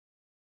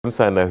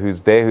Jemsana,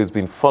 who's there, who's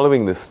been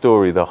following this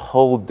story the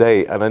whole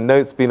day. And I know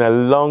it's been a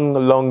long,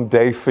 long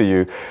day for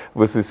you,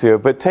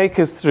 Busisiwe, but take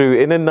us through,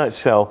 in a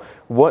nutshell,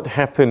 what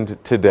happened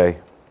today.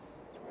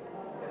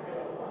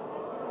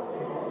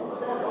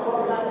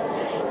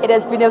 It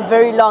has been a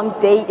very long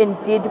day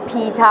indeed,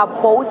 Peter,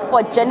 both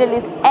for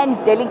journalists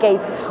and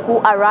delegates who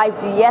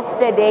arrived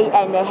yesterday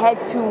and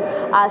had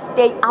to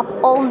stay up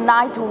all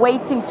night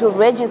waiting to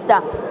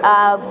register,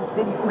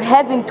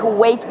 having to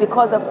wait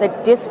because of the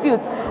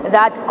disputes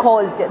that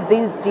caused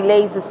these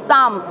delays.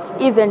 Some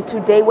even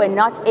today were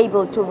not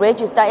able to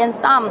register, and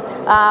some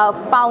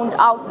found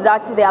out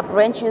that their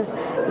branches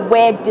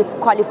were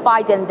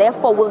disqualified and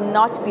therefore will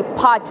not be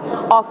part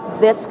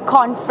of this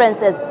conference,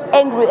 as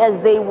angry as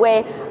they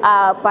were,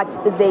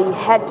 but they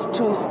had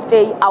to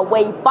stay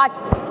away. But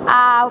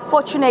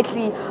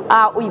fortunately,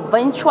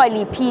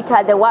 eventually,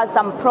 Peter, there was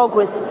some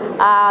progress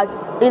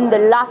in the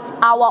last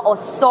hour or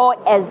so,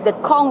 as the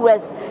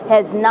Congress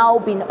has now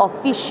been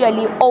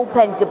officially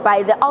opened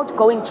by the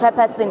outgoing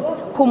chairperson,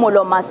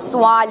 Phumulo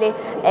Masualle.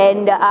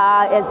 And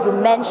as you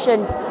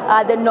mentioned,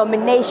 the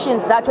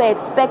nominations that were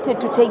expected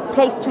to take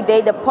place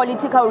today, the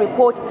political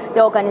report,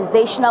 the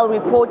organizational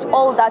report,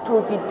 all that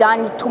will be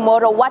done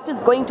tomorrow. What is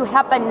going to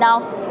happen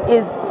now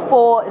is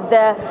for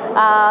the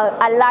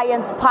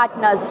alliance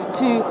partners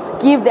to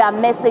give their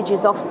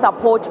messages of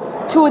support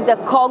to the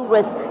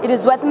Congress. It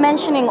is worth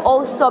mentioning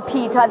also,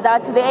 Peter,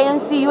 that the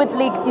ANC Youth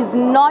League is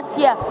not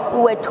here.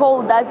 We were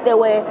told that there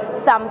were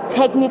some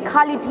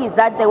technicalities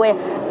that they were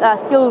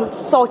still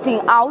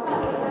sorting out.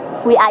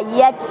 We are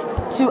yet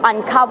to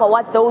uncover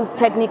what those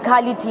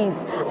technicalities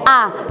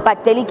are,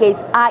 but delegates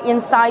are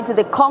inside.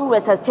 The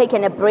Congress has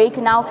taken a break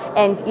now,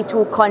 and it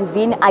will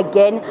convene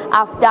again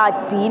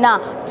after dinner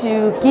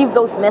to give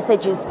those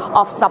messages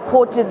of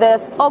support to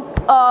this.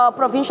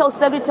 Provincial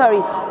Secretary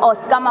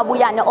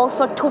Mabuyane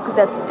also took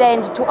the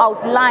stand to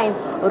outline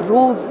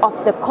rules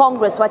of the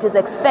Congress, what is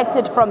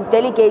expected from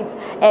delegates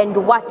and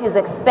what is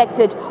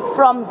expected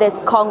from this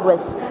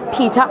Congress.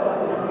 Peter?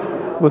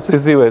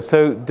 Busisiwe,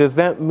 so does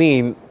that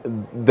mean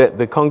that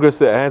the Congress,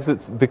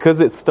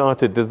 because it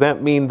started, does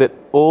that mean that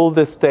all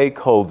the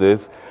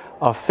stakeholders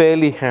are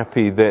fairly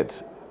happy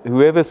that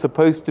whoever's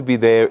supposed to be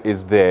there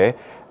is there,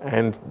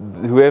 and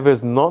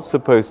whoever's not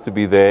supposed to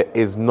be there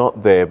is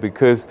not there?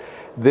 Because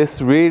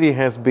this really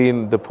has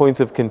been the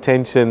point of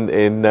contention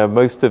in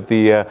most of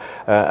the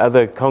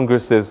other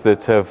congresses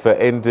that have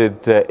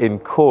ended in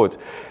court.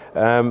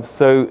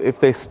 So if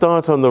they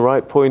start on the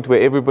right point where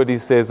everybody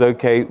says,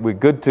 okay, we're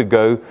good to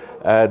go,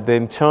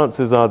 then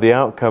chances are the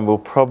outcome will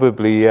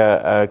probably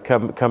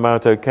come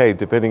out okay,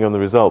 depending on the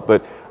result.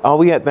 But are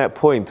we at that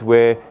point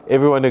where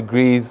everyone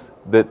agrees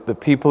that the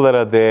people that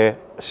are there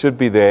should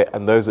be there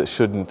and those that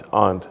shouldn't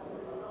aren't?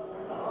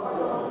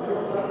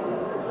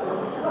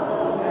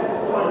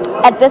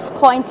 At this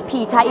point,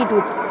 Peter, it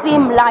would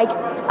seem like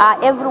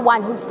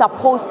everyone who's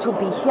supposed to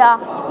be here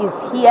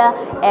is here.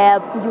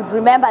 You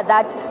remember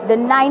that the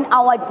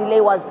 9-hour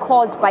delay was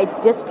caused by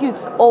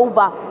disputes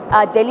over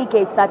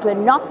delegates that were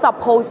not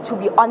supposed to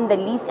be on the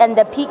list, and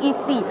the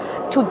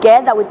PEC,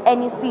 together with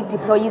NEC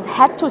employees,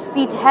 had to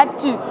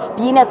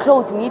be in a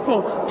closed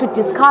meeting to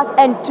discuss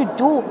and to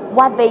do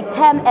what they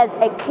term as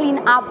a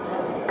clean-up,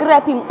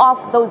 scrapping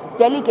off those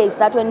delegates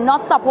that were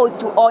not supposed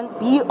to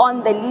be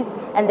on the list.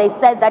 And they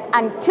said that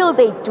until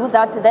they do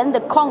that, then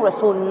the Congress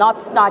will not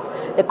start.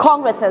 The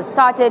Congress has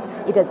started.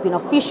 It has been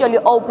officially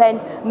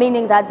opened,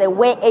 meaning that they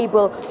were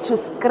able to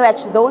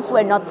scratch those who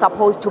were not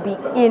supposed to be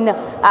in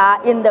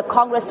the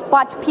Congress.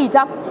 But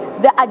Peter,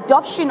 the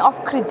adoption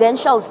of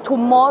credentials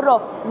tomorrow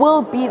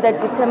will be the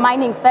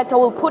determining factor.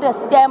 Will put a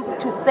stamp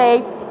to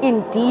say,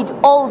 indeed,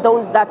 all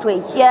those that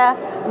were here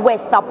were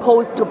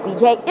supposed to be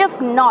here. If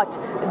not,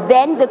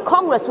 then the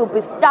Congress will be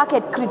stuck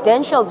at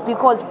credentials,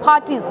 because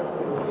parties,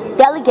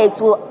 delegates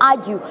will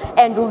argue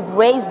and will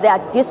raise their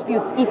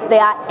disputes if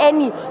there are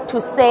any, to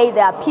say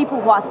there are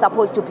people who are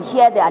supposed to be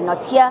here, they are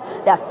not here.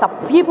 There are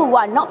some people who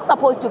are not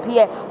supposed to be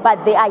here,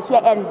 but they are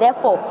here, and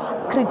therefore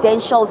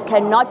credentials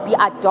cannot be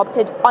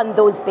adopted on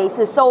those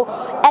bases. So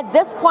at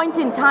this point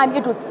in time,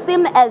 it would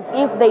seem as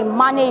if they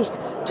managed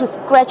to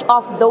scratch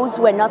off those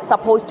who were not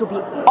supposed to be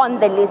on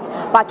the list,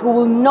 but we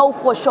will know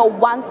for sure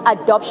once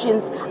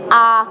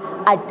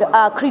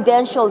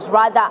credentials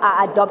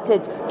are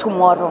adopted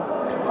tomorrow.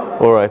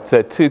 All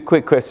right, two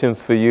quick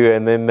questions for you,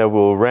 and then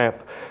we'll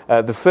wrap.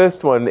 The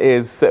first one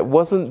is,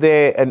 wasn't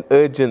there an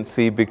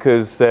urgency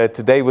because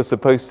today was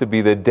supposed to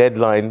be the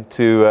deadline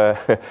to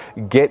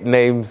get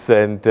names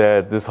and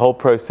this whole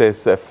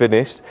process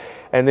finished?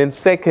 And then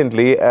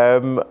secondly,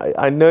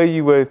 I know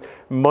you were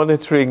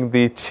monitoring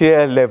the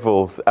cheer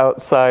levels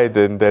outside,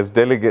 and as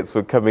delegates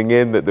were coming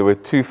in, that there were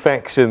two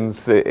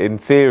factions in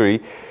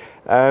theory.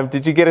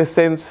 Did you get a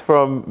sense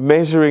from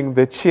measuring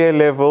the cheer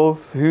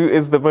levels who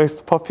is the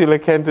most popular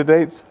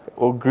candidate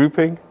or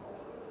grouping?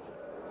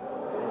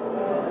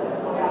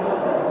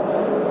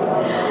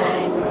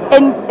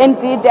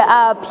 Indeed,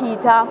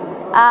 Peter.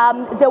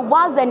 there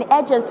was an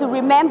urgency.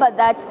 Remember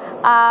that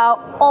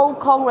all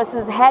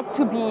congresses had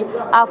to be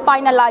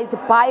finalized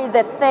by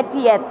the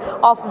 30th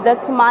of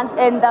this month,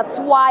 and that's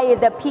why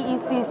the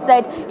PEC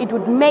said it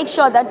would make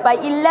sure that by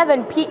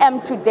 11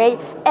 p.m. today,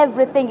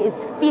 everything is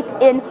fit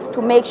in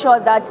to make sure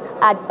that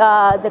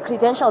the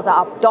credentials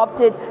are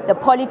adopted. The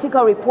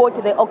political report,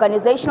 the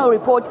organizational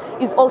report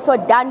is also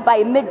done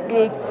by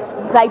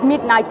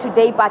midnight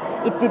today, but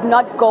it did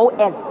not go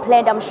as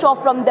planned. I'm sure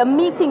from the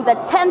meeting, the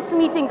tense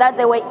meeting that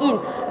they were in,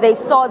 they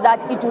saw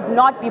that it would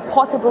not be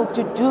possible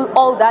to do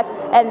all that,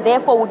 and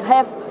therefore would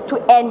have to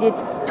end it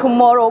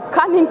tomorrow.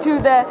 Coming to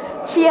the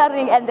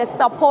cheering and the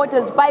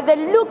supporters, by the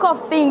look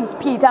of things,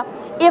 Peter,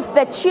 if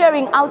the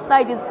cheering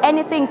outside is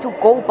anything to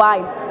go by,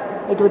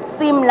 it would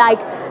seem like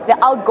the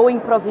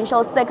outgoing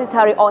provincial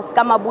secretary,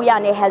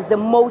 Mabuyane, has the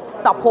most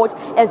support,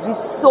 as we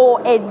saw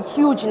a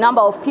huge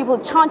number of people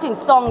chanting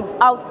songs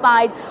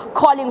outside,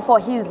 calling for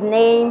his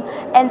name.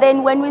 And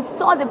then when we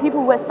saw the people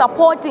who were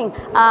supporting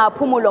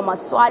Phumulo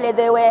Masualle,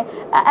 there were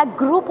a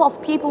group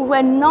of people who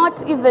were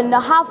not even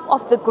half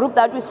of the group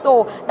that we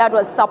saw that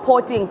was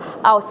supporting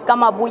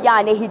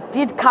Mabuyane. He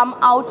did come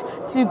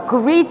out to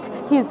greet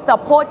his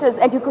supporters,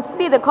 and you could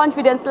see the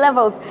confidence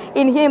levels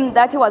in him,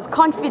 that he was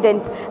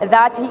confident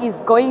that he is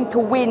going to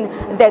win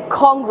the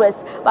Congress.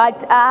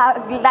 But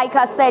like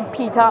I said,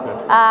 Peter,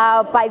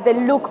 by the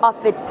look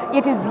of it,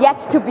 it is yet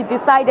to be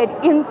decided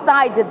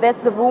inside this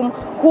room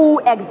who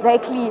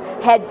exactly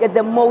had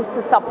the most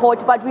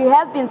support. But we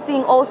have been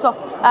seeing also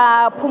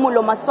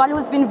Phumulo Masualle,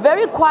 who's been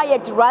very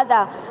quiet,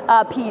 rather,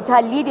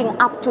 Peter, leading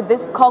up to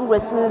this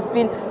Congress, who's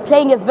been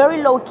playing a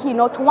very low key,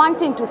 not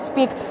wanting to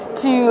speak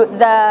to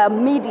the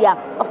media.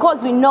 Of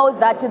course, we know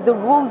that the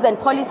rules and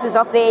policies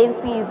of the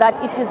ANC is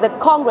that it is the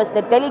Congress,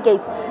 the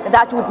delegates,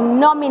 that would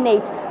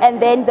nominate,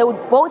 and then they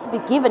would both be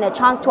given a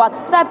chance to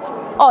accept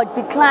or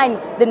decline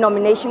the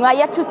nomination. We are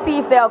yet to see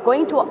if they are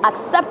going to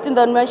accept the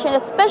nomination,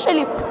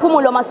 especially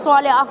Phumulo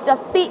Masualle, after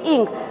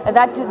seeing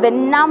that the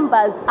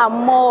numbers are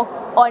more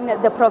on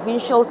the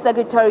provincial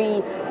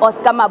secretary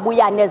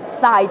Mabuyane's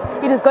side.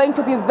 It is going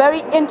to be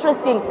very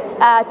interesting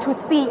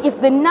to see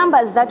if the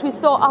numbers that we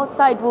saw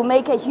outside will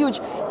make a huge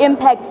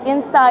impact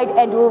inside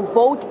and will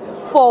vote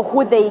for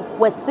who they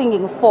were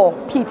singing for.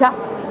 Peter?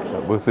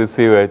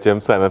 Busisiwe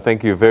Jemsana,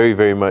 thank you very,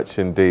 very much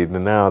indeed.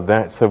 And now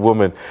that's a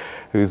woman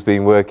who's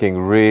been working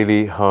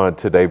really hard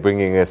today,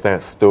 bringing us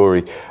that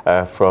story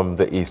from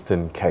the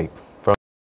Eastern Cape.